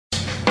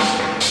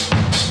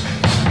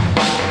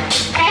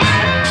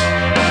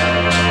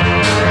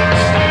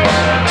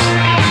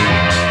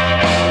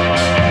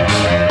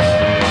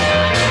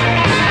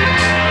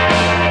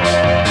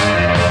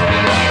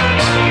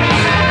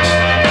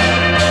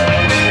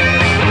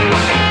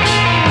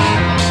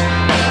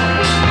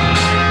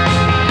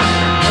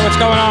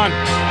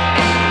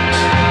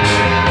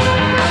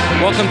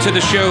Welcome to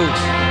the show.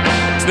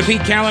 It's the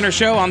Pete Kaliner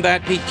Show. I'm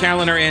that Pete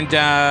Kaliner, and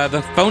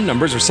the phone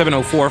numbers are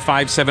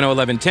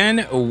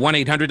 704-570-1110,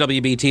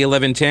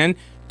 1-800-WBT-1110.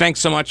 Thanks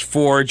so much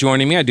for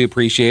joining me. I do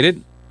appreciate it,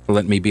 for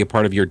letting me be a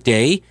part of your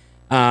day.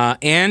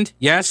 And,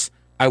 yes,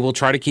 I will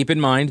try to keep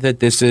in mind that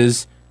this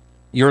is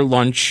your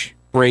lunch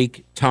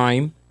break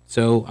time,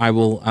 so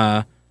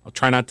I'll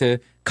try not to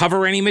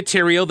cover any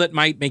material that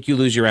might make you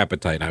lose your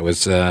appetite. I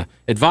was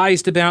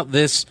advised about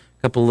this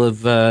a couple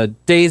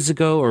of days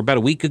ago, or about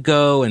a week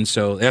ago, and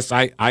so yes,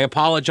 I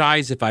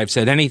apologize if I've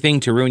said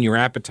anything to ruin your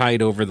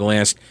appetite over the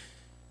last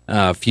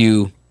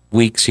few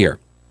weeks here.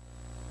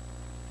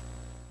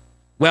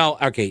 Well,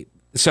 okay,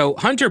 so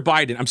Hunter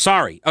Biden, I'm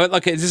sorry.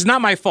 Okay, this is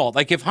not my fault.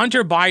 Like, if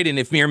Hunter Biden,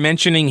 if you're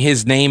mentioning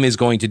his name is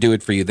going to do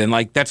it for you, then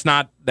like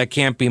that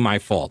can't be my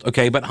fault.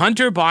 Okay, but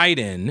Hunter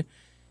Biden,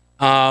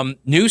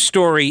 news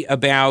story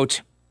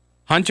about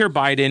Hunter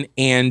Biden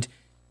and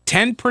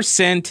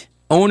 10%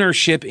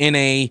 ownership in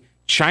a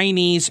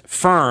Chinese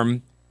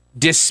firm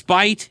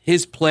despite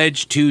his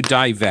pledge to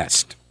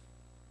divest.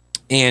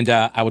 And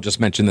I will just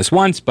mention this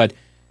once, but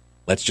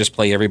let's just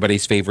play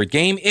everybody's favorite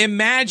game.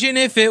 Imagine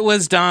if it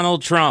was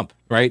Donald Trump,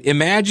 right?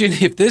 Imagine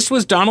if this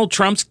was Donald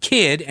Trump's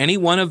kid, any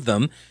one of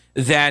them,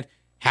 that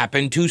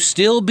happened to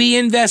still be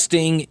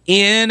investing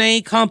in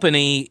a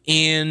company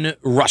in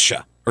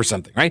Russia or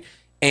something, right?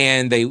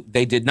 And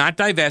they did not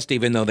divest,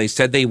 even though they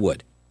said they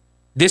would.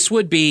 This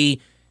would be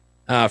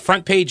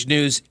front page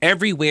news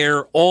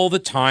everywhere all the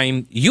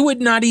time. You would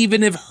not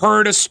even have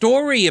heard a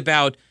story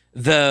about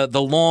the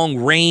long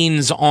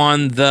reins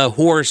on the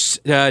horse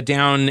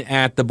down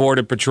at the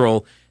Border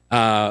Patrol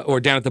or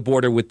down at the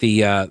border with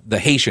the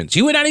Haitians.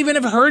 You would not even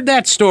have heard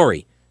that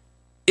story.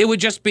 It would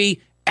just be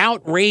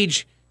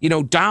outrage,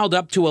 dialed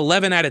up to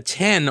 11 out of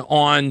 10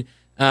 on,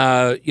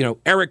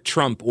 Eric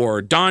Trump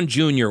or Don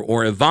Jr.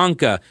 or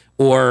Ivanka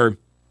or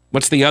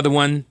what's the other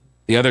one?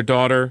 The other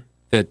daughter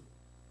that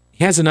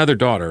he has another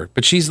daughter,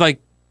 but she's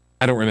like,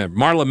 I don't remember.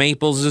 Marla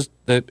Maples is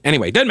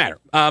anyway, doesn't matter.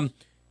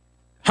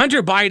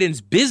 Hunter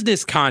Biden's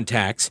business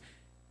contacts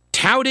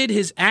touted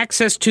his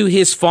access to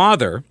his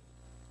father,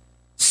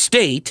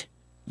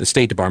 the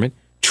State Department,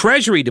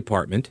 Treasury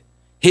Department,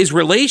 his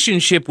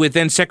relationship with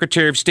then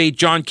Secretary of State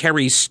John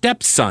Kerry's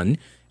stepson,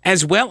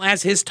 as well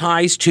as his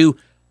ties to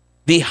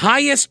the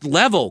highest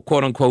level,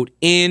 quote unquote,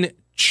 in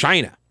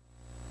China.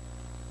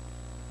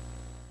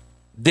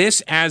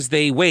 This, as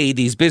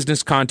these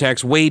business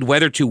contacts weighed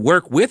whether to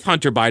work with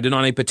Hunter Biden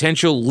on a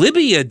potential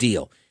Libya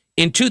deal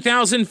in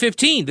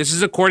 2015. This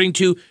is according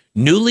to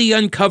newly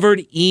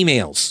uncovered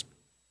emails.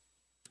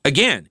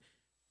 Again,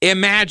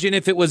 imagine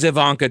if it was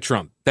Ivanka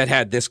Trump that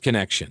had this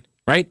connection,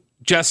 right?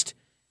 Just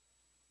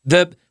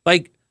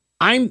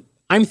I'm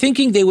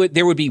thinking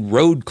there would be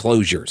road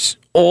closures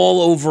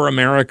all over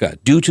America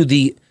due to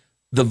the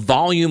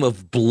volume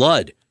of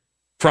blood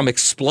from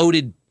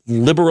exploded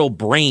liberal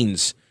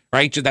brains,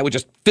 right? That would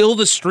just fill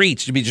the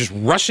streets. You'd be just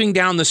rushing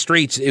down the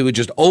streets. It would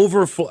just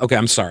overflow. Okay,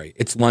 I'm sorry.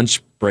 It's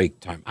lunch break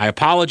time. I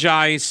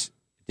apologize.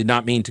 Did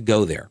not mean to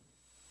go there.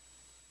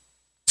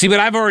 See, but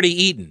I've already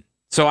eaten.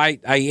 So I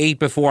ate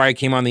before I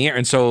came on the air.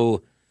 And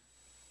so,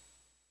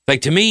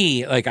 to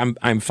me,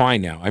 I'm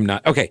fine now. I'm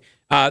not. Okay.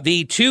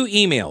 The two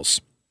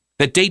emails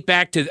that date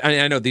back to,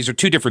 I know these are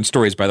two different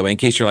stories, by the way, in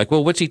case you're like,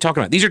 well, what's he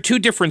talking about? These are two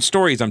different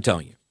stories, I'm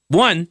telling you.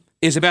 One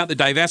is about the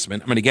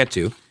divestment I'm going to get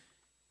to.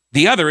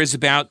 The other is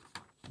about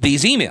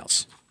these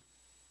emails.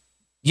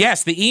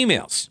 Yes, the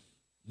emails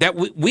that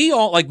we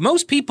all,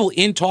 most people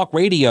in talk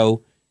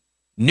radio,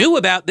 knew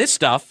about this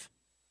stuff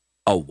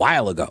a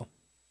while ago,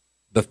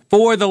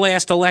 before the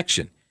last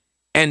election.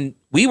 And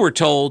we were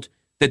told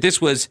that this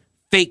was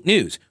fake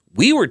news.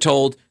 We were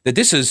told that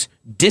this is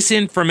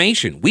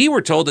disinformation. We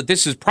were told that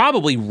this is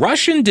probably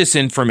Russian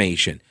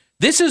disinformation.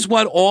 This is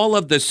what all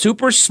of the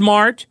super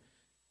smart,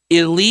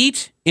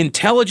 elite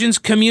intelligence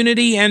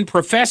community and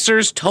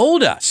professors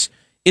told us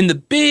in the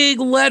big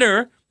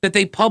letter that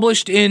they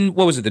published in,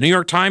 the New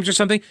York Times or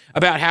something,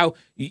 about how,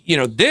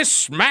 this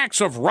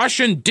smacks of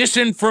Russian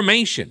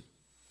disinformation.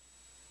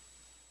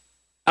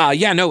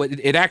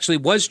 It actually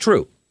was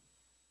true.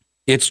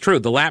 It's true.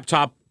 The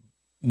laptop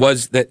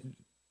was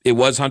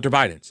Hunter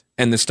Biden's,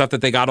 and the stuff that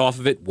they got off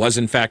of it was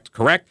in fact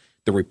correct.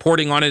 The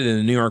reporting on it in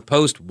the New York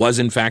Post was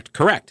in fact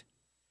correct.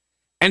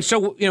 And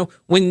so,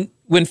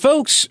 when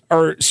folks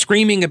are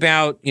screaming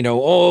about,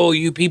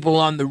 you people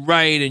on the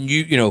right and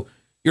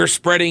you're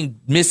spreading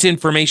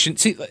misinformation.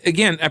 See,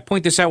 again, I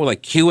point this out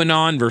with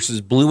QAnon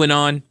versus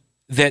BlueAnon,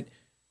 that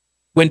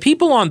when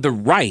people on the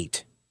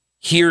right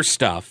hear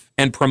stuff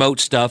and promote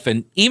stuff,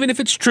 and even if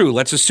it's true,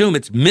 let's assume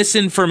it's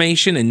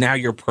misinformation and now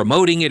you're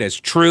promoting it as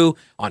true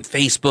on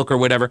Facebook or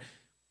whatever,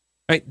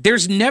 right?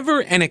 There's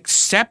never an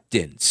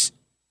acceptance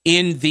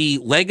in the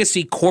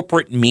legacy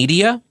corporate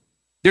media.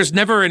 There's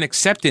never an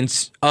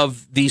acceptance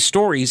of these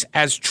stories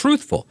as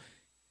truthful,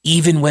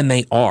 even when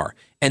they are.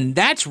 And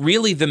that's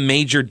really the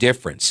major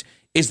difference,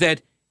 is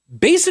that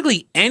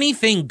basically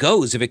anything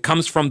goes if it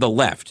comes from the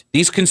left.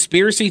 These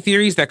conspiracy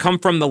theories that come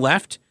from the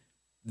left,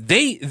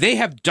 they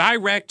have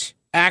direct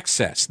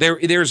access.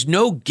 There's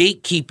no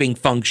gatekeeping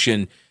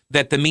function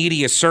that the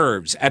media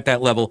serves at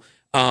that level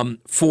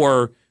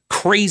for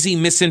crazy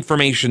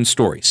misinformation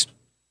stories.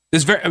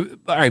 There's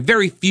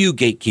very few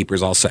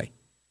gatekeepers, I'll say.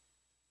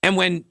 And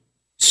when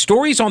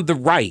stories on the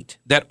right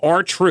that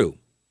are true,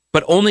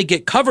 but only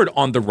get covered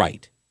on the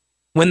right,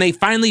 when they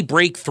finally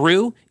break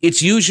through,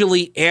 it's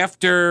usually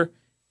after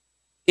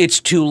it's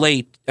too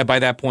late by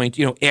that point,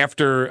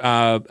 after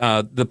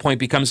the point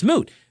becomes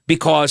moot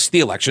because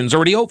the election's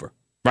already over,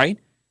 right?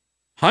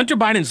 Hunter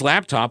Biden's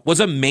laptop was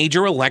a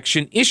major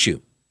election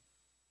issue.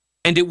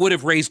 And it would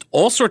have raised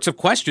all sorts of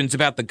questions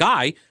about the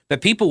guy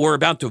that people were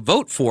about to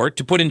vote for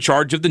to put in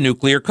charge of the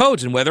nuclear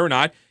codes and whether or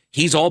not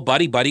he's all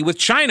buddy-buddy with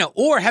China.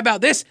 Or how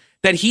about this,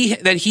 that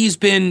he's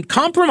been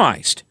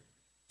compromised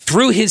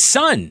through his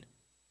son,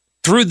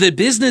 through the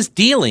business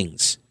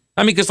dealings.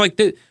 I mean, because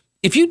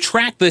if you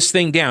track this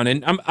thing down,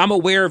 and I'm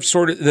aware of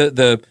sort of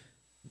the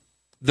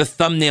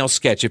thumbnail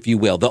sketch, if you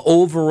will, the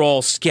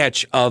overall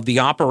sketch of the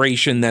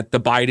operation that the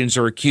Bidens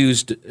are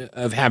accused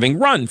of having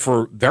run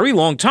for a very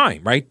long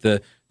time, right?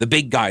 The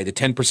big guy, the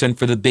 10%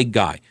 for the big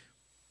guy.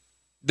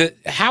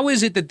 How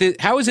is it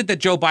that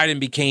Joe Biden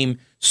became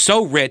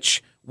so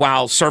rich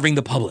while serving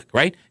the public,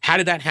 right? How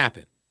did that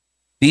happen?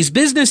 These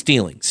business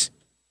dealings.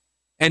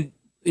 And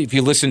if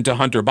you listen to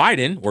Hunter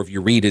Biden, or if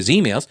you read his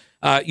emails,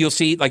 you'll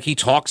see he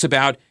talks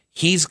about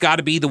he's got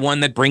to be the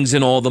one that brings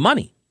in all the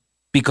money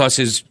because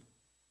his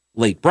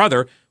late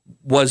brother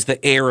was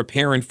the heir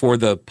apparent for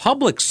the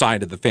public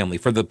side of the family,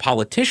 for the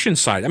politician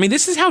side. I mean,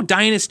 this is how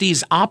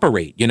dynasties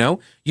operate,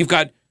 You've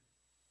got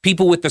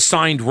people with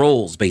assigned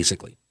roles,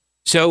 basically.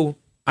 So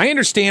I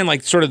understand,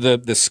 sort of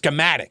the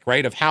schematic,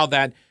 right, of how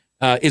that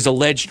is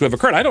alleged to have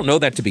occurred. I don't know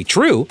that to be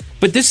true,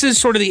 but this is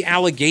sort of the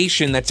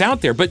allegation that's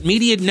out there. But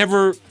media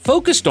never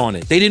focused on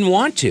it. They didn't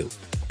want to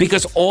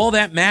because all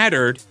that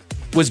mattered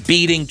was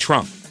beating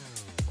Trump.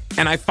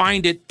 And I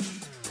find it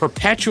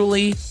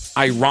perpetually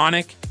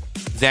ironic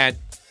that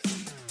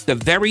the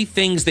very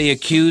things they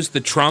accuse the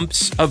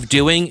Trumps of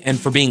doing and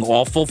for being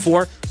awful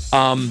for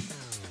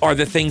are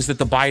the things that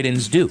the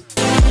Bidens do.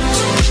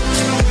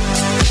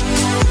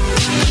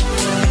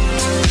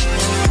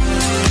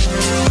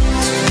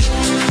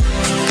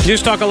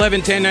 News Talk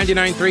 1110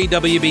 99.3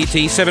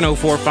 WBT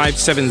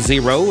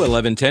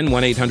 704-570-1110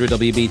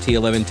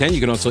 1-800-WBT-1110. You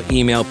can also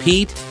email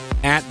Pete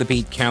at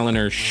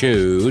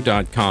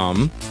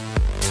thePeteKalinershow.com.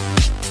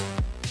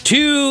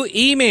 2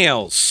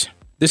 emails.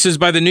 This is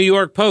by the New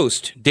York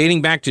Post,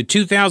 dating back to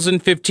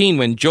 2015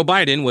 when Joe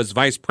Biden was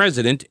vice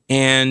president,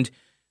 and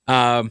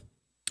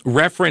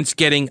reference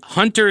getting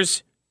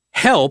Hunter's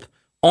help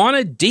on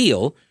a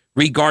deal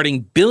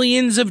regarding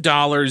billions of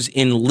dollars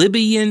in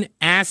Libyan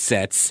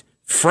assets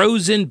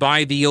frozen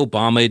by the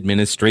Obama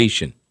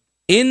administration.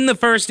 In the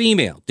first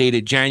email,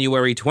 dated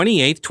January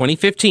 28th,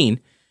 2015,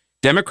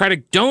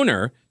 Democratic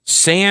donor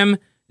Sam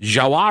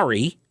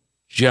Jawari,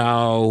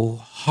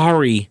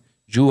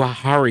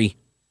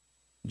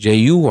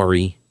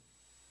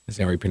 that's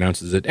how he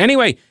pronounces it.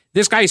 Anyway,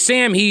 this guy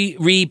Sam, he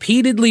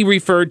repeatedly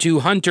referred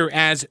to Hunter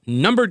as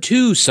number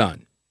 2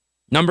 son.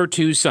 Number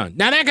 2 son.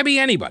 Now, that could be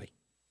anybody.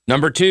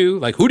 Number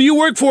 2, who do you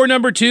work for,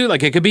 number 2?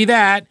 It could be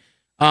that.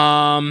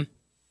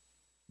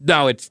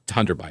 No, it's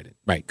Hunter Biden,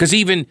 right? Because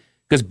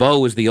Beau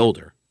was the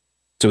older.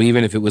 So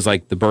even if it was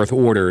the birth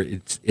order,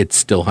 it's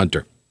still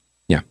Hunter.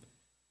 Yeah.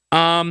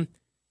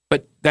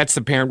 But that's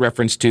the apparent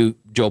reference to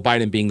Joe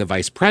Biden being the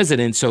vice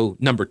president. So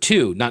number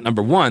 2, not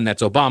number 1,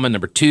 that's Obama.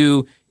 Number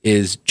 2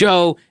 is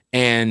Joe.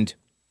 And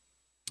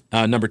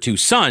number 2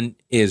 son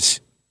is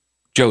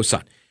Joe's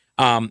son.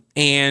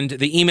 And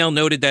the email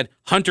noted that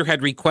Hunter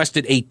had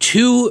requested a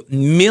 $2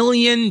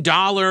 million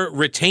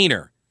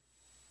retainer.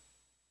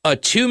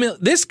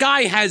 This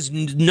guy has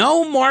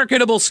no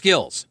marketable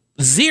skills.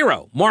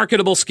 0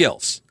 marketable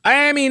skills.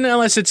 I mean,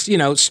 unless it's,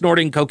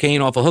 snorting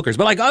cocaine off of hookers.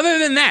 But other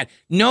than that,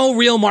 no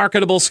real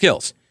marketable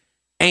skills.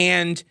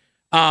 And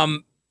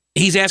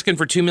he's asking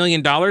for $2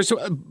 million.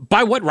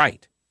 By what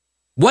right?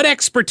 What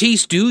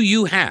expertise do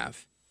you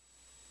have?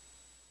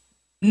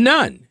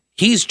 None.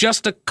 He's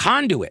just a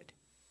conduit,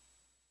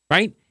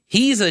 right?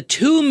 He's a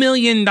 $2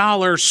 million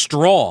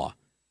straw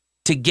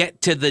to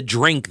get to the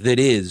drink that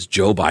is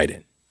Joe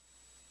Biden.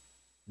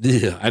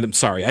 I'm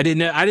sorry. I did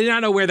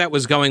not know where that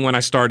was going when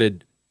I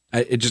started.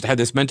 It just had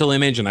this mental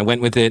image, and I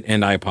went with it,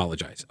 and I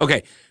apologize.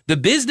 Okay. The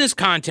business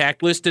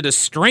contact listed a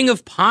string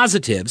of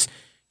positives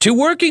to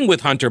working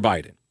with Hunter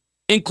Biden,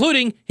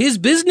 including his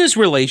business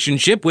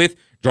relationship with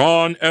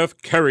John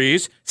F.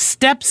 Kerry's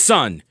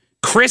stepson,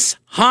 Chris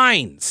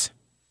Hines,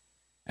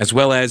 as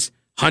well as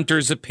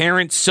Hunter's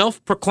apparent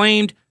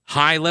self-proclaimed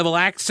high-level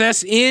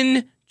access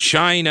in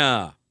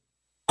China.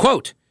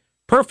 Quote,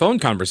 per phone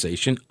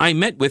conversation, I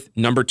met with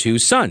number 2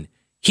 son.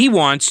 He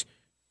wants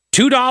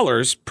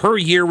 $2 per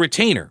year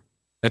retainer.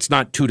 That's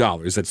not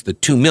 $2. That's the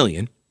 $2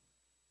 million.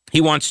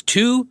 He wants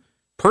 2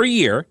 per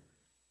year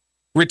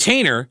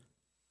retainer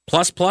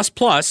plus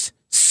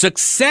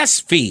success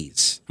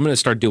fees. I'm going to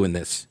start doing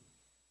this.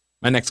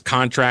 My next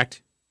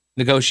contract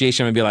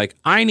negotiation, I'm going to be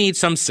I need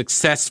some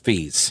success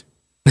fees.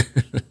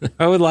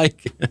 I would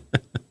like.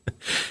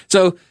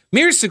 So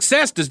mere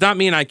success does not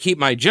mean I keep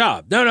my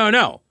job.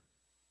 No.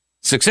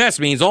 Success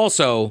means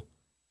also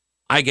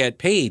I get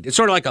paid. It's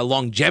sort of like a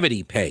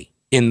longevity pay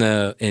in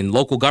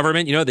local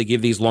government. You know, they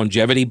give these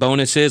longevity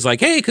bonuses like,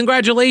 hey,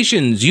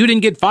 congratulations, you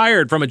didn't get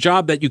fired from a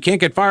job that you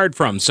can't get fired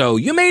from. So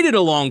you made it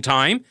a long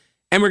time,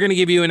 and we're going to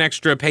give you an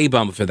extra pay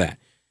bump for that.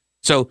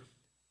 So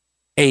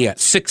a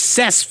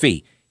success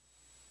fee.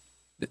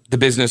 The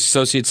business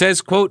associate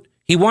says, quote,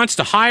 he wants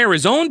to hire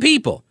his own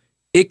people.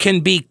 It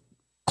can be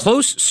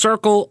close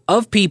circle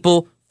of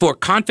people for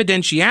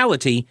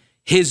confidentiality.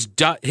 His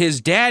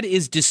dad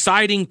is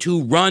deciding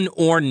to run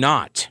or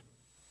not.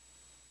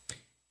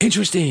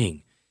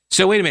 Interesting.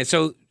 So wait a minute.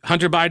 So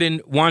Hunter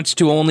Biden wants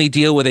to only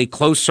deal with a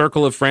close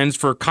circle of friends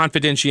for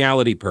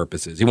confidentiality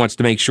purposes. He wants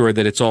to make sure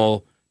that it's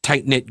all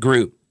tight-knit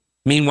group.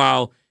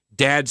 Meanwhile,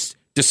 dad's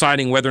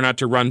deciding whether or not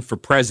to run for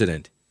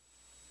president.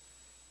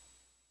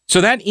 So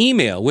that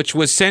email, which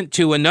was sent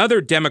to another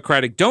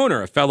Democratic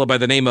donor, a fellow by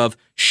the name of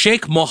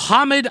Sheikh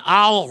Mohammed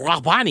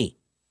al-Rabani,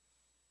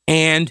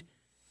 and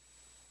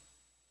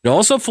it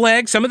also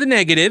flagged some of the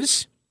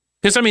negatives,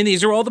 because, I mean,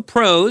 these are all the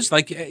pros.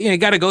 Like, you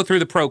got to go through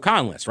the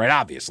pro-con list, right?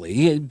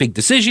 Obviously. Big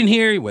decision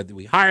here, whether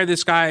we hire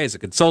this guy as a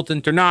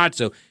consultant or not.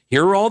 So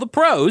here are all the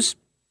pros.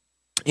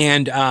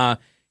 And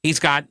he's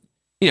got,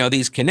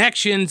 these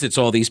connections. It's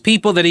all these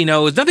people that he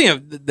knows.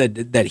 Nothing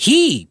that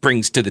he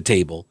brings to the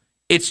table.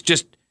 It's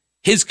just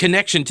his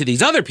connection to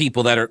these other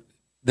people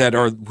that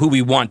are who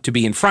we want to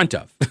be in front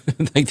of.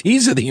 Like,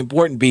 these are the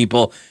important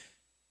people.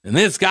 And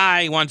this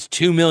guy wants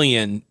 $2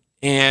 million,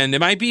 and it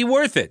might be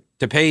worth it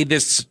to pay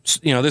this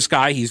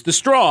guy. He's the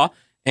straw,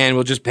 and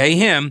we'll just pay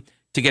him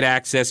to get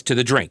access to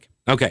the drink.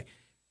 Okay.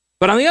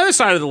 But on the other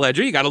side of the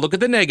ledger, you got to look at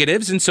the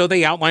negatives, and so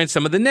they outline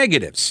some of the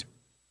negatives.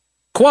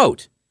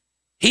 Quote,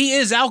 he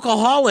is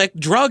alcoholic,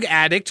 drug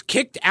addict,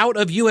 kicked out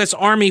of U.S.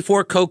 Army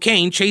for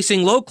cocaine,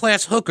 chasing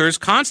low-class hookers,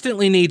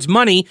 constantly needs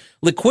money,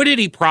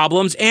 liquidity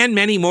problems, and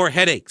many more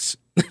headaches.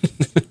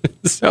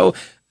 So,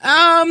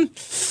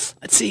 let's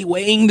see,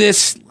 weighing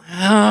this.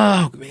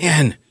 Oh,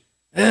 man,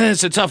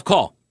 it's a tough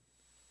call.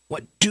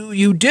 What do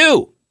you do?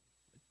 What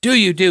do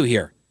you do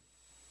here?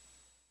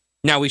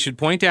 Now, we should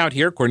point out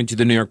here, according to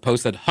the New York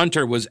Post, that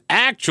Hunter was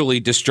actually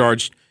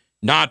discharged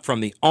not from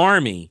the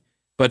Army,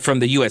 but from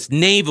the U.S.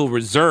 Naval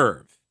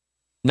Reserve.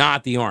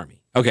 Not the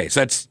Army. Okay,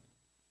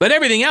 but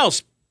everything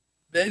else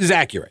is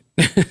accurate.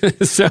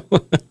 So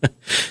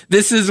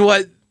these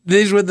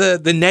were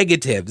the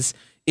negatives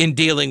in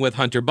dealing with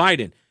Hunter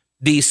Biden.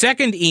 The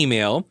second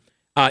email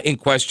in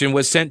question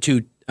was sent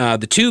to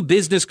the two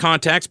business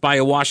contacts by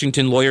a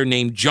Washington lawyer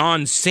named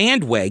John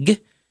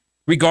Sandweg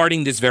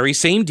regarding this very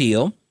same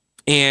deal.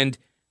 And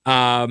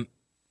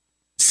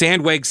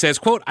Sandweg says,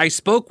 quote, I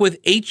spoke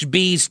with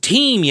HB's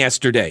team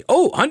yesterday.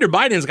 Oh, Hunter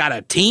Biden's got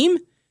a team?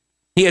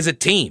 He has a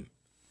team.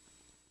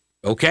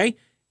 Okay,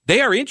 they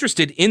are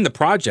interested in the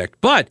project,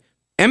 but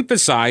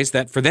emphasize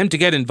that for them to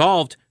get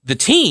involved, the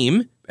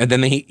team, and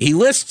then he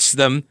lists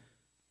them,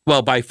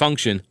 well, by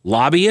function,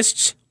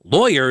 lobbyists,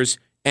 lawyers,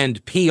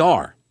 and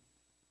PR.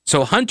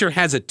 So Hunter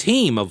has a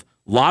team of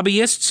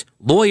lobbyists,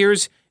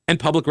 lawyers, and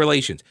public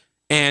relations.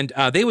 And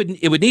it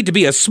would need to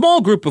be a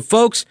small group of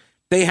folks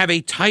they have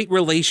a tight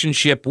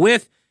relationship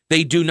with.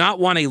 They do not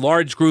want a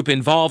large group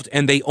involved,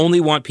 and they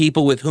only want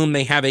people with whom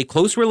they have a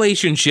close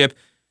relationship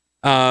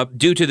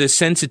due to the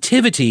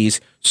sensitivities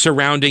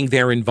surrounding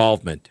their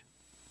involvement.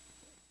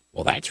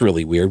 Well, that's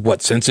really weird. What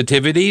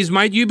sensitivities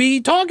might you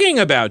be talking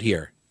about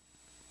here?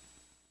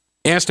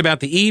 Asked about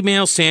the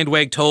email,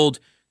 Sandweg told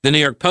the New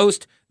York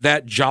Post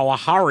that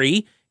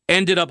Jawahari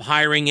ended up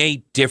hiring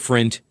a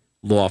different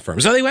law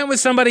firm. So they went with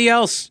somebody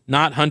else,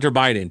 not Hunter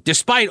Biden,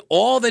 despite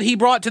all that he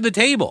brought to the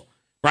table,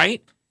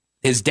 right?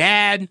 His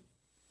dad,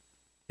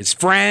 his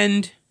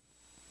friend.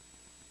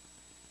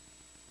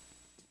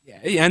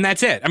 And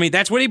that's it. I mean,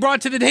 that's what he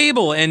brought to the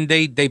table, and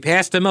they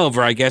passed him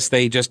over. I guess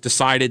they just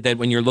decided that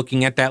when you're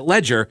looking at that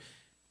ledger,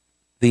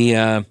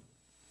 the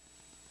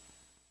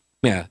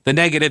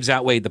negatives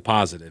outweighed the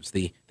positives.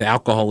 The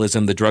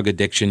alcoholism, the drug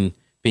addiction,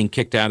 being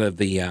kicked out of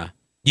the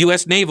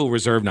U.S. Naval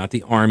Reserve, not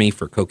the Army,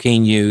 for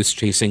cocaine use,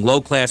 chasing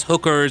low-class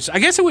hookers. I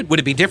guess would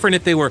it be different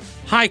if they were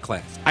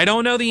high-class? I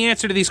don't know the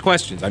answer to these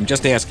questions. I'm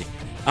just asking.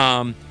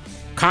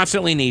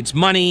 Constantly needs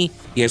money.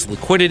 He has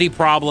liquidity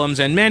problems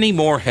and many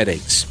more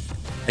headaches.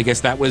 I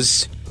guess that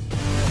was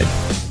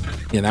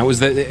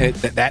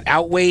that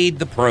outweighed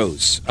the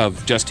pros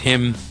of just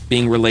him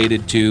being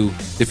related to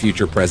the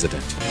future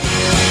president.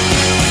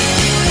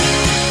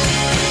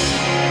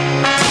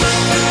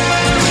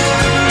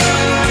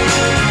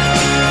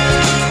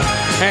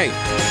 Hey,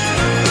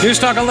 News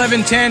Talk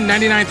 1110,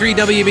 99.3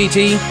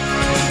 WBT.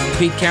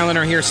 Pete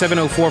Kaliner here,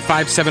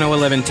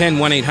 704-570-1110,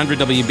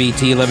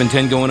 1-800-WBT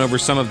 1110, going over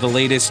some of the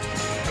latest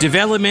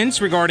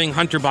developments regarding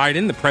Hunter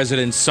Biden, the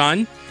president's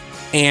son.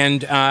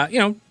 And,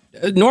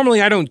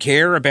 normally I don't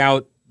care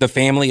about the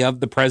family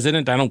of the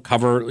president. I don't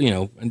cover,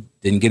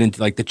 didn't get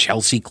into like the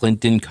Chelsea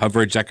Clinton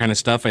coverage, that kind of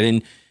stuff. I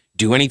didn't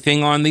do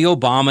anything on the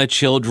Obama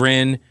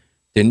children.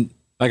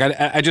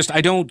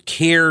 I don't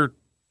care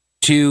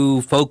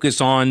to focus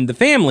on the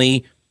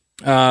family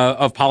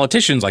of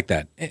politicians like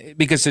that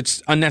because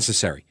it's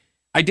unnecessary.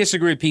 I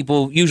disagree with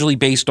people usually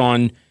based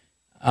on,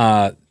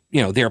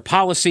 their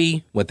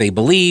policy, what they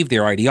believe,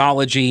 their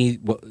ideology,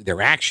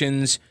 their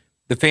actions.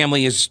 The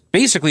family is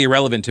basically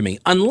irrelevant to me,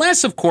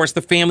 unless, of course,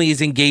 the family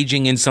is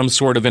engaging in some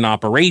sort of an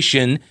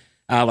operation,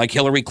 like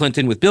Hillary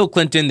Clinton with Bill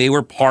Clinton.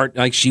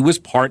 She was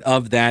part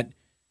of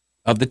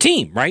the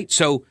team, right?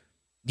 So,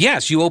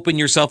 yes, you open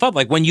yourself up.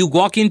 Like when you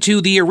walk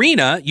into the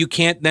arena, you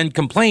can't then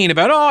complain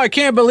about, I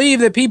can't believe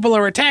that people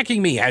are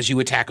attacking me as you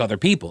attack other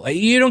people.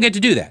 You don't get to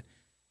do that.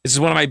 This is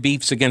one of my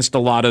beefs against a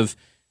lot of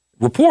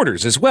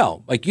reporters as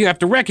well. Like you have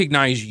to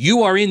recognize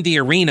you are in the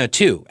arena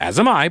too, as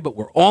am I, but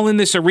we're all in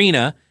this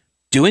arena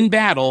doing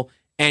battle,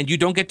 and you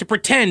don't get to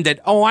pretend that,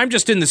 I'm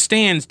just in the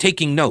stands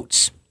taking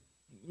notes.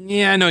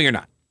 Yeah, no, you're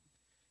not.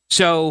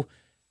 So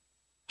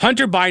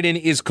Hunter Biden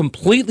is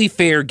completely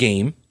fair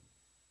game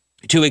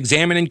to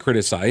examine and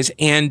criticize,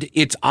 and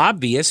it's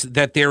obvious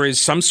that there is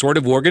some sort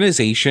of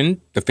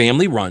organization the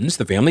family runs,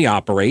 the family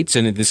operates,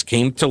 and this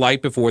came to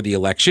light before the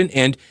election,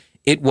 and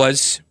it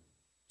was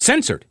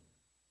censored.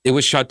 It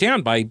was shut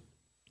down by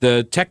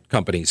the tech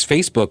companies,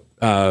 Facebook,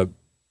 and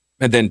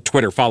then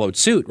Twitter followed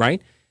suit,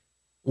 right?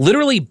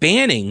 Literally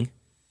banning,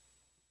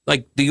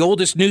 like the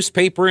oldest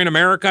newspaper in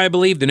America, I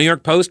believe, the New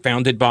York Post,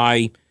 founded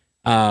by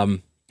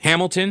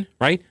Hamilton,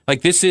 right?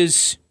 Like this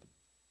is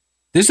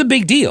a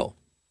big deal.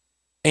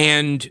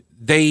 And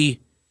they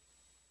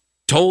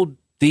told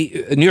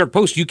the New York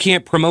Post, you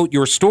can't promote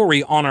your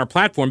story on our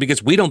platform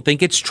because we don't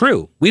think it's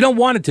true. We don't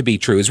want it to be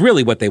true is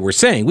really what they were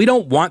saying. We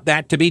don't want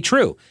that to be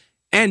true.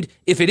 And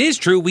if it is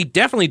true, we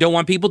definitely don't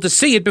want people to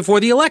see it before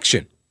the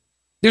election.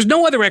 There's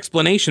no other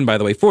explanation, by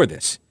the way, for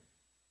this,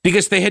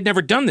 because they had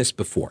never done this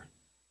before.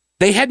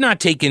 They had not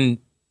taken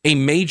a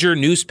major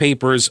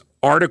newspaper's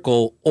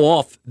article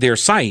off their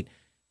site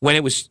when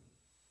it was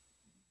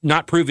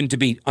not proven to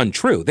be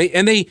untrue.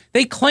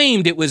 They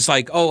claimed it was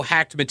like,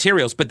 hacked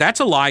materials, but that's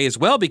a lie as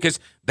well because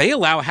they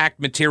allow hacked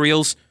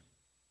materials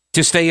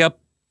to stay up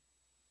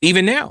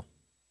even now.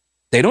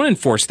 They don't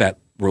enforce that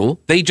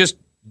rule. They just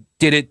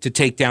did it to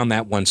take down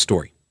that one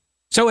story.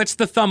 So it's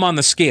the thumb on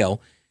the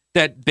scale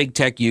that big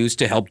tech used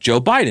to help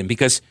Joe Biden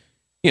because,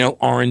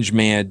 orange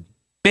mad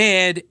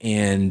bad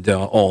and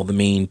all the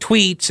mean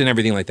tweets and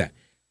everything like that.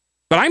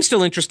 But I'm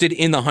still interested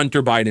in the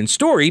Hunter Biden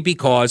story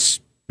because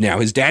now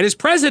his dad is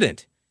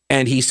president.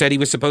 And he said he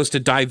was supposed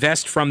to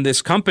divest from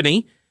this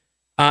company,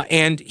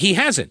 and he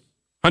hasn't.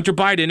 Hunter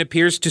Biden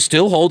appears to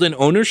still hold an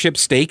ownership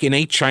stake in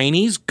a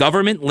Chinese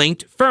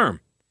government-linked firm,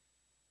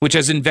 which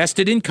has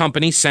invested in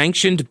companies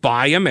sanctioned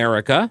by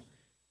America,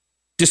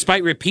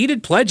 despite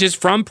repeated pledges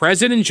from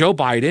President Joe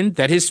Biden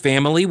that his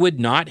family would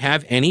not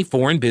have any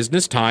foreign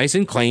business ties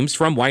and claims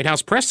from White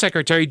House Press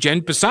Secretary Jen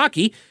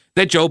Psaki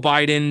that Joe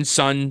Biden's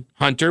son,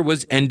 Hunter,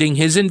 was ending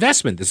his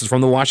investment. This is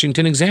from the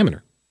Washington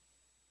Examiner.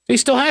 He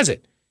still has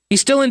it. He's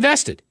still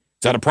invested.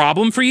 Is that a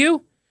problem for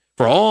you?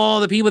 For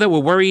all the people that were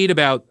worried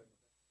about,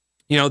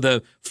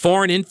 the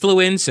foreign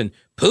influence and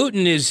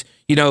Putin is,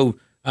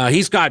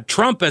 he's got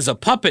Trump as a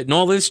puppet and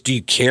all this. Do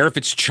you care if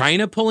it's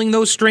China pulling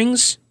those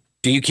strings?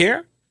 Do you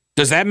care?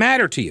 Does that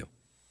matter to you?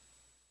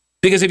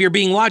 Because if you're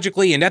being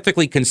logically and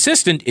ethically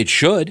consistent, it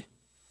should.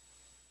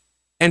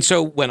 And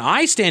so when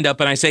I stand up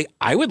and I say,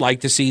 I would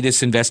like to see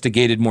this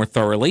investigated more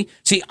thoroughly,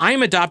 see,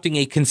 I'm adopting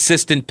a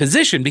consistent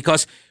position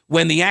because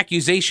when the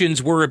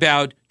accusations were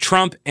about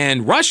Trump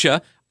and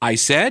Russia, I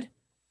said,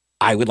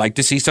 I would like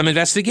to see some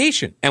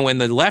investigation. And when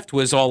the left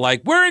was all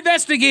like, we're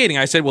investigating,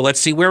 I said, well,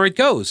 let's see where it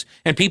goes.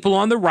 And people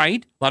on the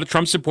right, a lot of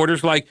Trump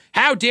supporters were like,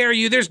 how dare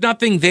you? There's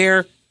nothing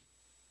there.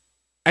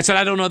 I said,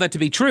 I don't know that to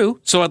be true,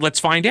 so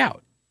let's find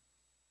out.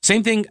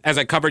 Same thing as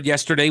I covered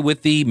yesterday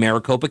with the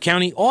Maricopa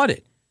County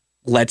audit.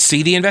 Let's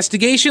see the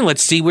investigation.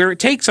 Let's see where it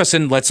takes us,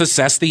 and let's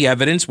assess the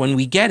evidence when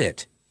we get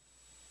it.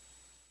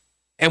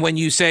 And when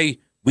you say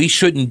we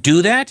shouldn't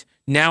do that,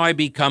 now I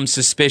become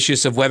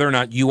suspicious of whether or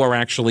not you are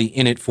actually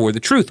in it for the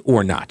truth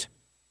or not.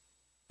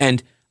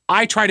 And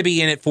I try to be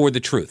in it for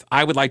the truth.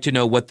 I would like to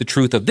know what the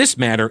truth of this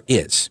matter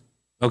is.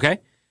 Okay?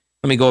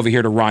 Let me go over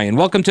here to Ryan.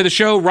 Welcome to the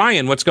show.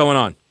 Ryan, what's going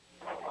on?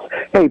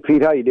 Hey,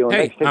 Pete. How you doing?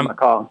 Hey, thanks for taking my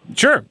call.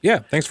 Sure. Yeah.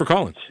 Thanks for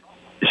calling.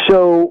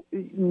 So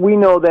we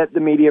know that the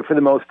media, for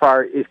the most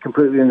part, is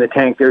completely in the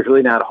tank. There's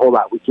really not a whole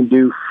lot we can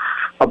do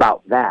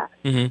about that.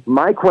 Mm-hmm.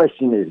 My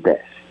question is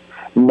this.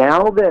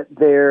 Now that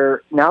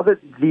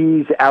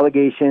these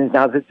allegations,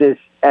 now that this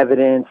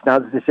evidence, now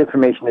that this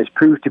information is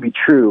proved to be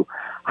true,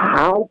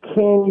 how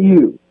can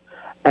you,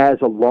 as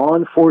a law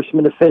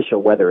enforcement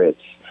official, whether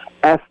it's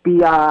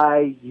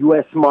FBI,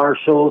 U.S.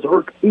 Marshals,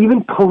 or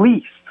even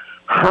police,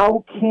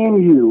 how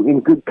can you,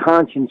 in good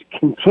conscience,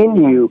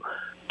 continue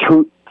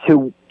to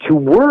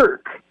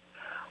work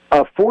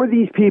for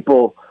these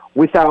people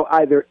without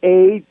either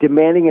A,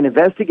 demanding an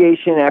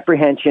investigation,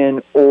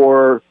 apprehension,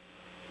 or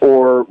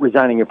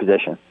resigning your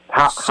position?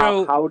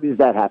 How does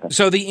that happen?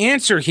 So the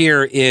answer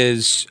here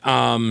is,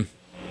 I'll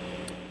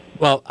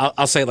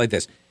say it like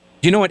this.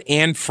 Do you know what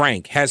Anne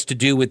Frank has to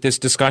do with this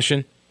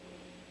discussion?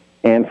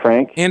 Anne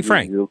Frank? Anne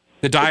Frank.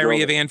 The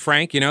Diary of Anne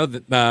Frank,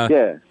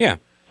 yeah. Yeah.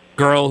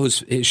 Girl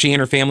she and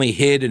her family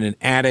hid in an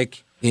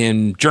attic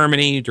in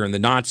Germany during the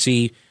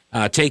Nazi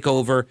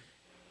takeover.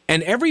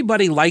 And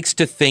everybody likes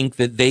to think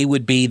that they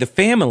would be the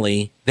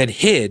family that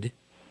hid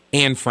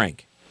Anne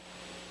Frank,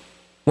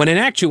 when in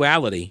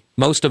actuality,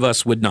 most of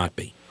us would not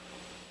be.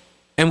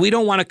 And we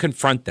don't want to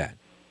confront that,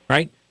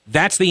 right?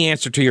 That's the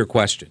answer to your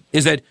question,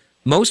 is that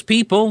most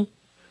people,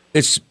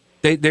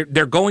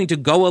 they're going to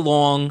go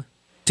along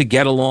to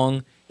get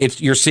along.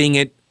 You're seeing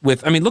it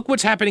look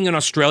what's happening in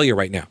Australia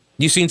right now.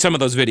 You've seen some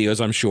of those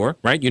videos, I'm sure,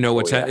 right? You know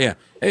what's happening.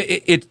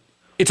 Yeah.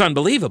 It's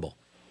unbelievable.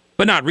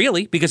 But not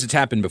really, because it's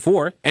happened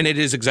before, and it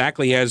is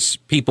exactly as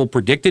people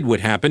predicted would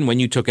happen when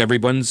you took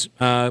everyone's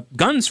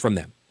guns from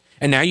them.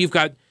 And now you've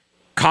got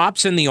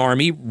cops in the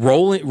army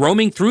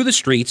roaming through the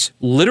streets,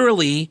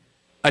 literally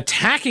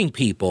attacking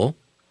people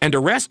and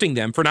arresting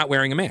them for not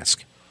wearing a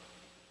mask.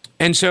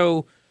 And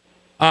so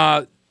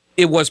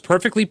it was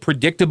perfectly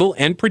predictable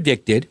and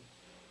predicted,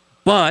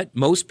 but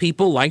most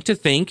people like to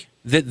think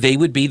that they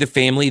would be the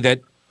family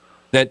that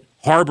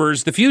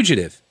harbors the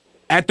fugitive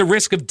at the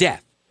risk of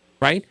death,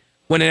 right?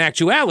 When in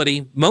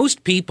actuality,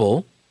 most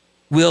people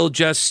will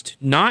just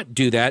not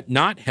do that,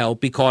 not help,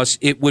 because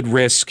it would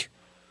risk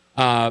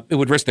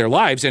their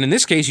lives. And in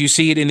this case, you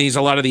see it in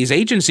a lot of these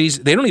agencies.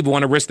 They don't even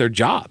want to risk their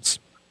jobs,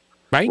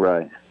 right?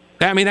 Right.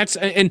 I mean,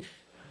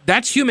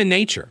 that's human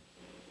nature.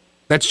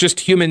 That's just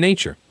human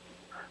nature.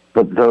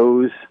 But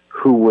those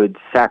who would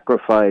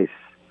sacrifice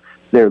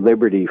their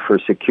liberty for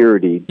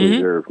security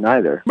deserve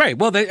neither. Right.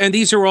 Well, and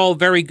these are all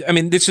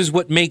this is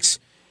what makes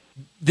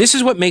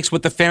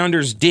what the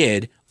founders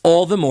did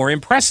all the more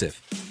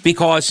impressive,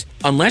 because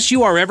unless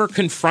you are ever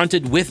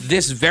confronted with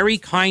this very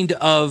kind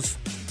of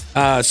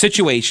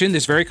situation,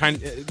 this very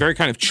kind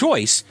of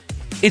choice,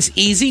 it's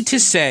easy to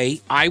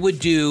say, I would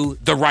do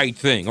the right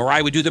thing, or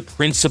I would do the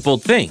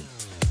principled thing.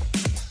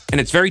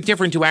 And it's very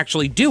different to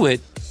actually do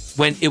it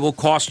when it will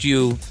cost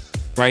you,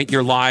 right,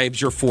 your lives,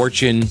 your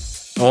fortune,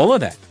 all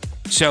of that.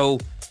 So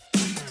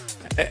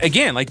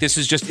again, this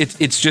is just,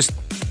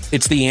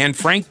 it's the Anne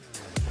Frank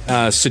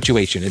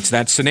situation. It's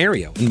that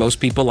scenario. And most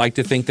people like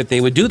to think that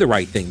they would do the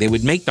right thing. They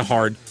would make the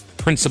hard,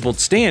 principled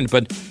stand.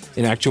 But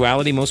in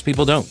actuality, most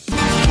people don't.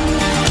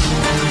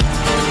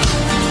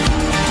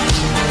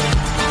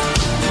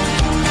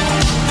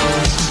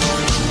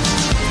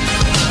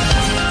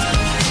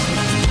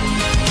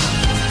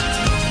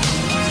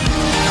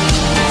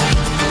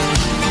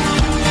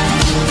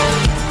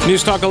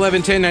 News Talk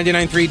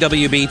 1110 99.3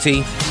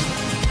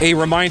 WBT. A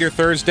reminder,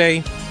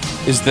 Thursday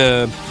is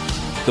the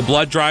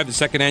blood drive, the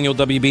second annual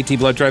WBT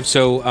blood drive.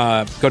 So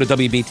go to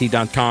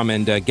WBT.com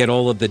and get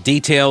all of the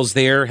details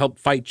there. Help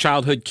fight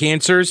childhood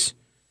cancers.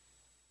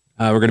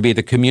 We're going to be at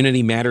the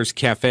Community Matters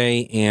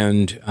Cafe,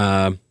 and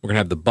we're going to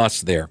have the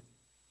bus there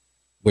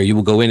where you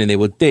will go in and they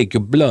will take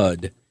your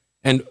blood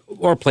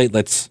or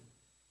platelets.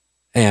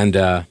 And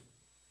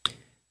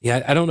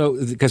I don't know,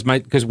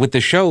 because with the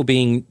show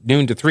being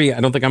noon to 3, I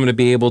don't think I'm going to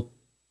be able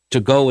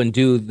to go and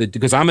do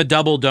because I'm a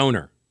double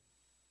donor.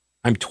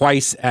 I'm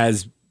twice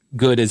as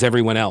good as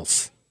everyone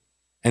else.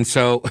 And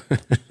so,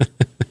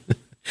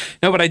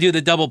 no, but I do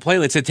the double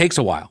platelets. It takes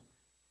a while.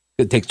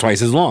 It takes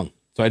twice as long.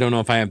 So I don't know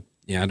if I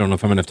don't know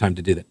if I'm going to have time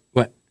to do that.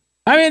 What?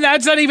 I mean,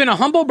 that's not even a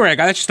humble brag.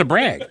 That's just a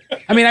brag.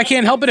 I mean, I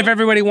can't help it if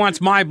everybody wants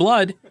my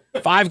blood.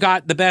 If I've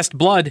got the best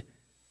blood.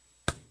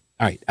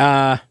 All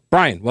right.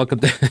 Brian, welcome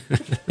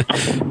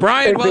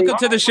welcome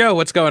to the show.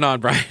 What's going on,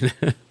 Brian?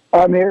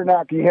 I'm here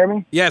now. Can you hear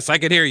me? Yes, I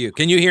can hear you.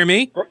 Can you hear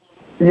me?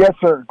 Yes,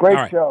 sir. Great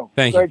right. show.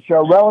 Thank Great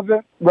show.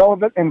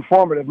 Relevant,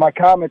 informative. My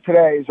comment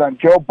today is on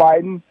Joe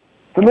Biden.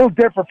 It's a little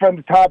different from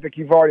the topic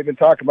you've already been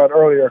talking about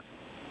earlier.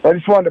 I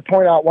just wanted to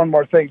point out one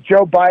more thing.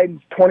 Joe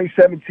Biden's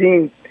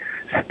 2017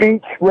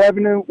 speech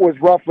revenue was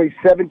roughly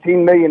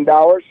 $17 million.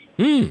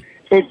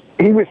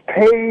 He was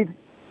paid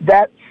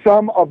that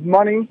sum of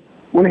money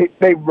when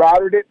they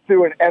routed it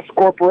through an S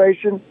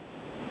corporation,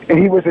 and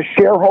he was a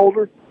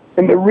shareholder.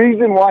 And the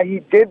reason why he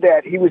did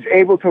that, he was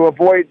able to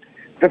avoid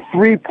the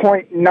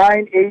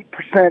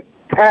 3.98%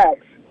 tax.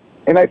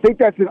 And I think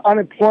that's an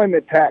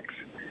unemployment tax.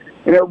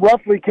 And it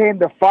roughly came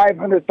to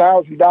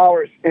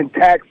 $500,000 in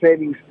tax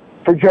savings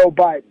for Joe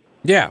Biden.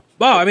 Yeah.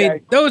 Well,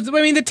 okay.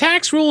 The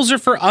tax rules are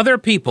for other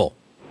people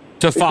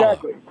to follow.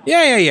 Exactly.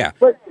 Yeah.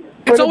 But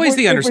it's always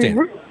the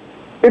understanding.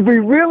 If we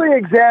really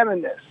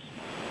examine this,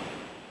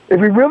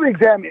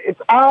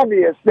 it's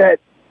obvious that,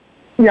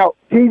 he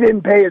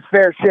didn't pay his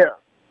fair share.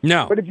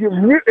 No. But if you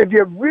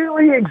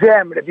really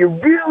examine, if you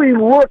really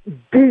look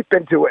deep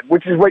into it,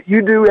 which is what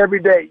you do every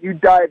day, you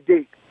dive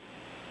deep.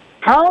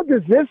 How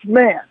does this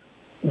man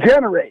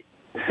generate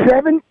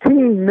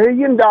 $17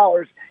 million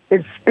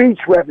in speech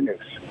revenues?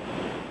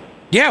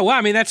 Yeah,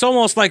 well, that's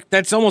almost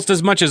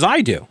as much as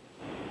I do.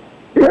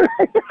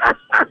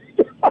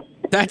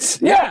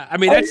 That's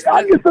I'm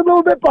just a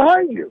little bit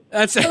behind you.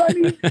 That's. But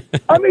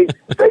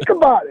think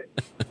about it.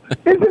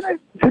 Isn't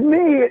it? To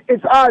me,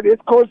 it's obvious.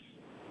 Of course,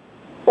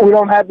 we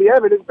don't have the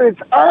evidence, but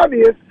it's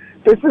obvious.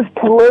 This is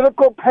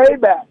political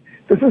payback.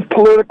 This is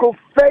political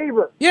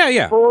favor.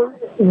 Yeah. For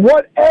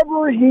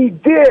whatever he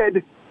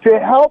did to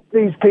help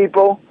these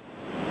people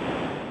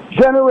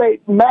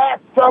generate mass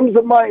sums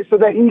of money so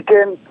that he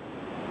can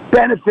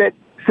benefit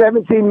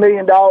 $17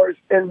 million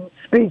in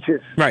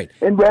speeches, right?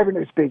 In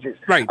revenue speeches,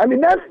 right? I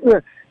mean, that's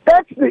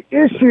the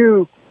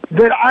issue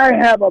that I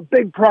have a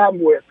big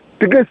problem with,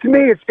 because to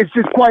me, it's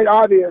just quite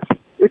obvious.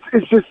 It's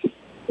just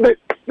that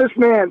this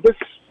man,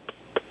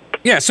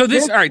 yeah. So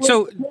this all right.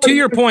 So to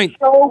your point,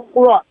 so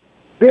corrupt.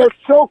 They're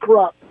so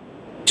corrupt.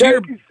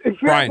 It feels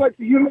Brian, like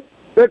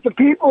that the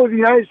people of the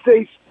United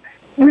States,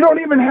 we don't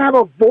even have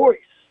a voice.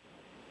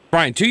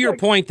 Brian, to your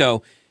point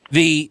though.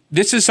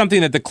 This is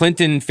something that the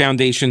Clinton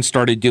Foundation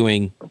started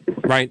doing,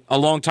 right, a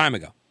long time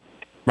ago,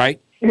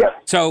 right? Yes.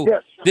 So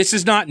This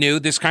is not new.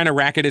 This kind of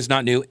racket is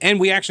not new, and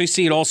we actually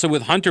see it also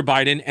with Hunter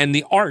Biden and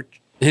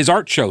his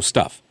art show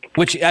stuff,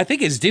 which I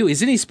think is due.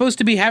 Isn't he supposed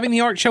to be having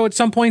the art show at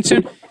some point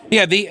soon?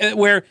 Yeah,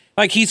 where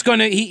like he's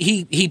gonna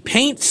he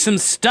paints some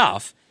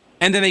stuff,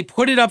 and then they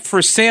put it up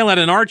for sale at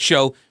an art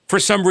show for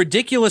some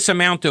ridiculous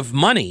amount of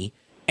money,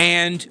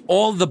 and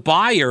all the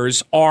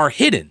buyers are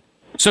hidden.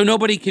 So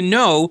nobody can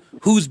know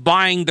who's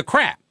buying the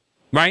crap,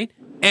 right?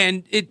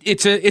 And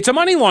it's a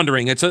money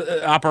laundering. It's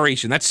a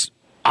operation. That's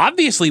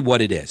obviously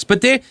what it is.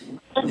 But they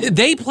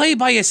play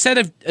by a set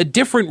of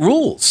different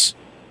rules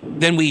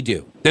than we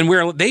do.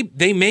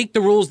 They make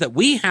the rules that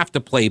we have to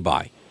play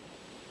by.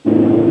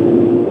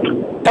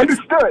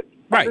 Understood.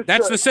 Right.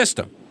 That's the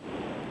system.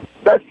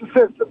 That's the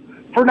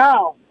system. For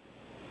now.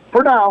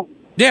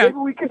 Yeah. Maybe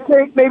we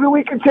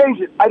can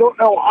change it. I don't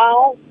know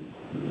how.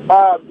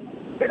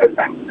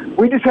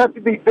 We just have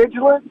to be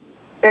vigilant,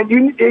 and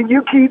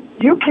you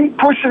keep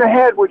pushing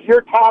ahead with your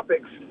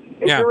topics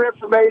and your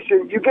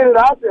information. You get it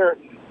out there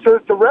so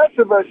that the rest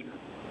of us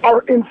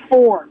are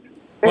informed.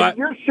 And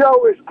your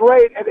show is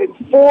great at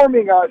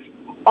informing us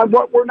on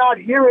what we're not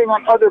hearing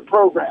on other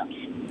programs.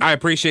 I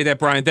appreciate that,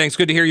 Brian. Thanks.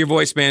 Good to hear your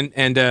voice, man.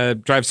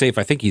 And drive safe.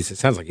 I think it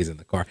sounds like he's in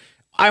the car.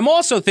 I'm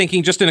also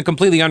thinking, just in a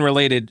completely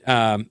unrelated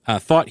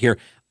thought here,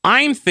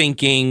 I'm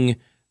thinking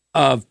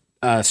of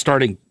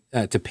starting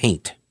to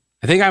paint.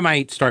 I think I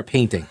might start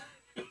painting.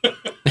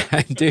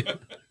 I do.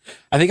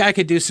 I think I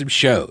could do some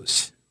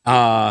shows.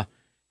 Because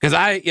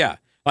I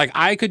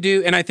could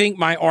do, and I think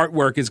my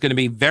artwork is going to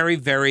be very,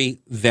 very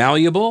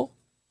valuable.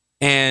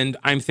 And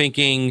I'm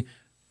thinking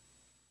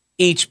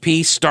each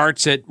piece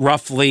starts at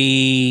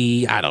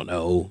roughly, I don't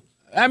know.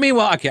 I mean,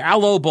 well, okay,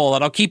 I'll lowball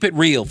it. I'll keep it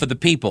real for the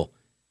people.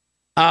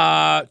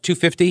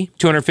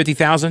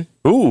 250,000.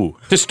 Ooh.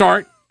 To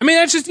start. I mean,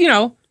 that's just,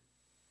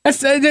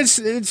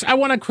 I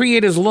want to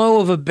create as low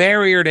of a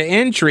barrier to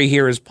entry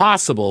here as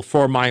possible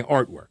for my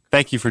artwork.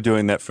 Thank you for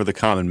doing that for the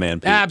common man,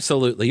 Pete.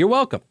 Absolutely. You're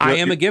welcome. I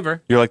am a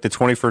giver. You're like the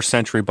 21st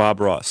century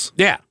Bob Ross.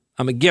 Yeah,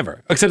 I'm a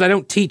giver. Except I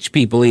don't teach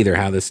people either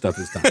how this stuff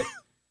is done.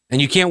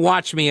 And you can't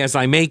watch me as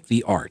I make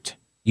the art.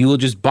 You will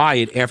just buy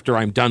it after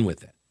I'm done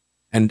with it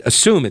and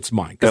assume it's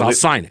mine because I'll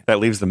sign it. That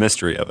leaves the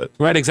mystery of it.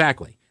 Right,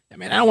 exactly. I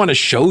mean, I don't want to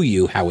show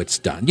you how it's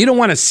done. You don't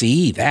want to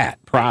see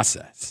that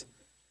process.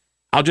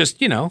 I'll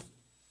just,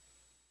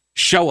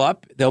 show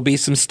up. There'll be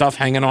some stuff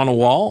hanging on a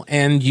wall,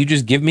 and you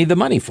just give me the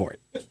money for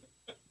it.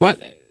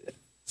 What?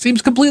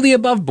 Seems completely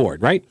above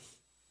board, right?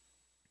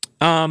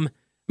 I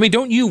mean,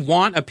 don't you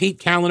want a Pete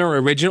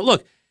Kaliner original?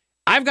 Look,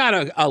 I've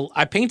got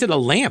I painted a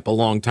lamp a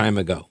long time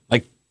ago,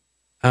 like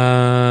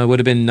would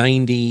have been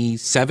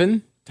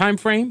 97 time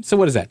frame. So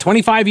what is that?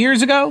 25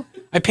 years ago,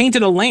 I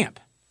painted a lamp.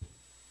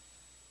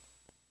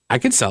 I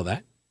could sell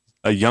that.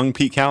 A young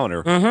Pete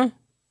Kaliner. Mm-hmm.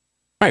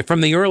 Right,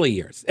 from the early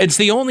years. It's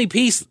the only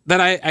piece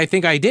that I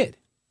think I did.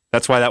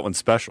 That's why that one's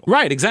special.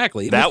 Right,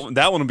 exactly. That one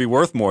will be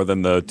worth more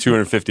than the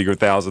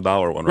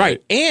 $250,000 one,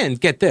 right? And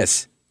get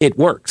this, it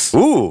works.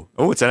 Ooh,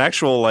 it's an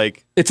actual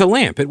It's a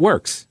lamp. It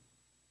works.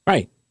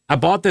 Right. I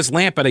bought this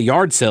lamp at a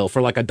yard sale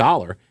for like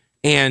 $1,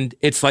 and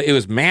it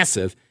was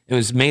massive. It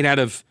was made out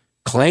of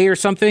clay or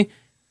something.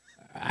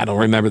 I don't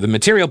remember the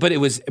material, but it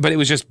was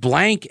just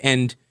blank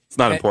and it's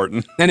not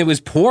important. And it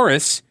was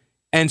porous,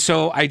 and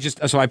so I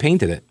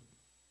painted it.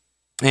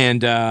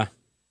 And I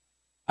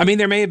mean,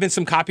 there may have been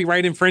some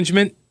copyright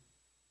infringement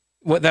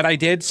that I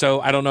did, so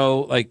I don't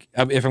know, if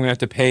I'm going to have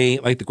to pay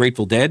the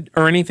Grateful Dead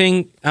or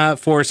anything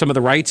for some of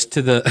the rights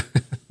to the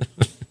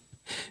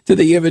to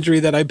the imagery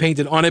that I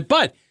painted on it.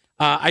 But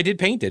I did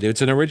paint it.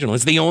 It's an original.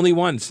 It's the only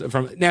ones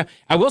from. Now,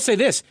 I will say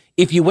this: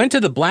 if you went to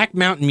the Black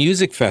Mountain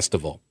Music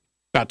Festival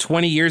about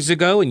 20 years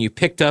ago and you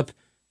picked up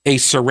a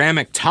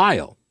ceramic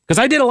tile, because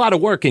I did a lot of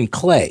work in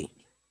clay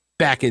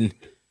back in.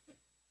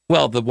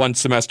 Well, the one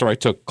semester I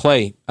took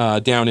clay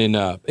down in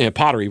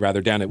pottery,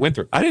 down at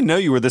Winthrop. I didn't know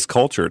you were this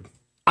cultured.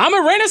 I'm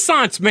a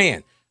Renaissance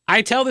man.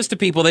 I tell this to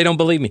people; they don't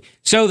believe me.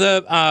 So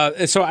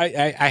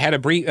I had a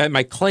brief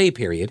my clay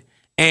period,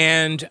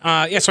 and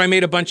so I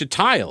made a bunch of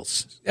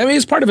tiles. I mean,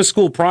 it's part of a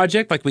school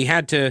project. We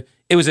had to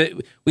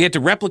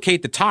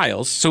replicate the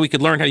tiles so we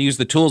could learn how to use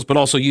the tools, but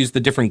also use the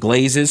different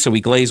glazes. So we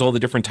glaze all the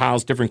different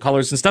tiles, different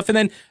colors and stuff. And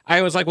then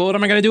I was like, well, what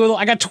am I going to do with it?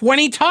 I got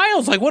 20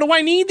 tiles. What do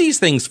I need these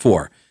things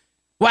for?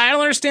 Well, I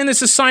don't understand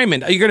this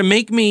assignment. You're going to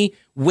make me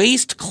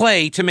waste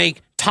clay to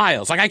make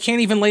tiles. Like, I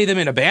can't even lay them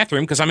in a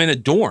bathroom because I'm in a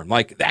dorm.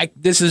 Like,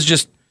 this is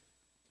just...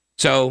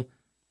 So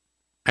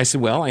I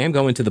said, well, I am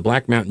going to the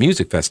Black Mountain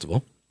Music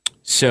Festival.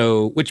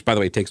 So, which, by the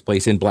way, takes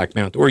place in Black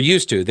Mountain, or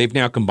used to. They've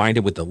now combined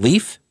it with the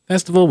Leaf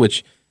Festival,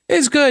 which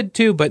is good,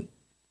 too. But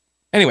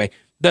anyway,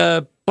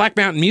 the Black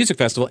Mountain Music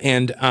Festival.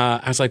 And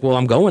I was like, well,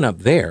 I'm going up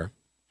there.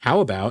 How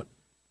about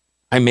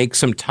I make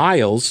some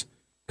tiles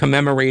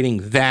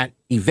commemorating that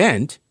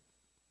event,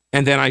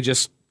 and then I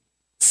just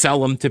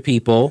sell them to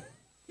people.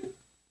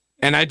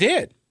 And I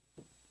did.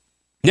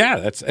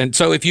 Yeah, and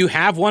so if you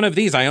have one of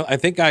these, I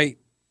think I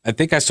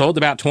sold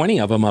about 20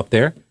 of them up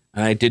there,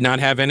 and I did not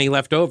have any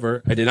left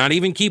over. I did not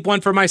even keep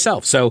one for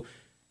myself. So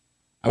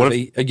I was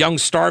a young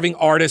starving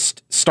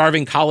artist,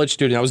 starving college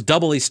student. I was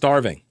doubly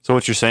starving. So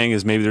what you're saying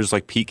is maybe there's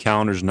like Pete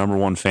Caliner's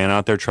 #1 fan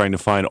out there trying to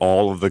find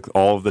all of the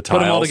tiles. Put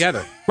them all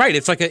together. Right.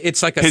 It's like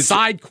a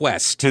side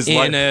quest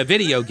in a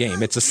video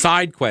game. It's a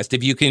side quest.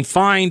 If you can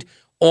find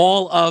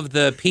all of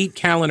the Pete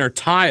Kaliner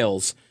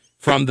tiles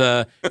from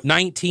the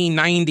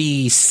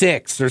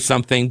 1996 or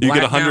something, you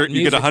get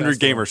 100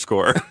 gamer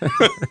score.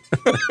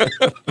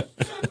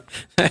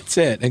 That's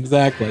it.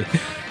 Exactly.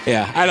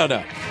 Yeah. I don't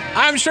know.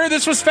 I'm sure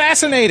this was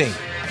fascinating.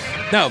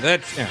 No,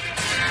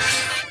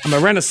 I'm a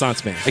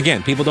Renaissance man.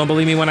 Again, people don't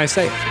believe me when I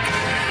say it,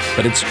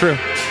 but it's true.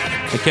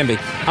 It can be.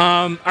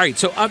 All right,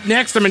 so up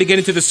next, I'm going to get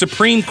into the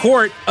Supreme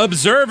Court.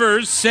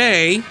 Observers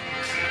say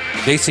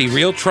they see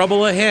real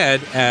trouble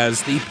ahead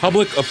as the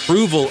public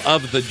approval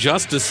of the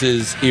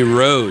justices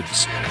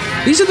erodes.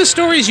 These are the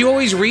stories you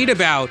always read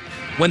about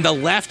when the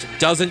left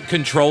doesn't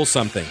control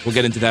something. We'll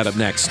get into that up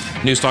next.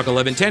 News Talk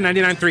 1110,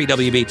 99.3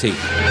 WBT.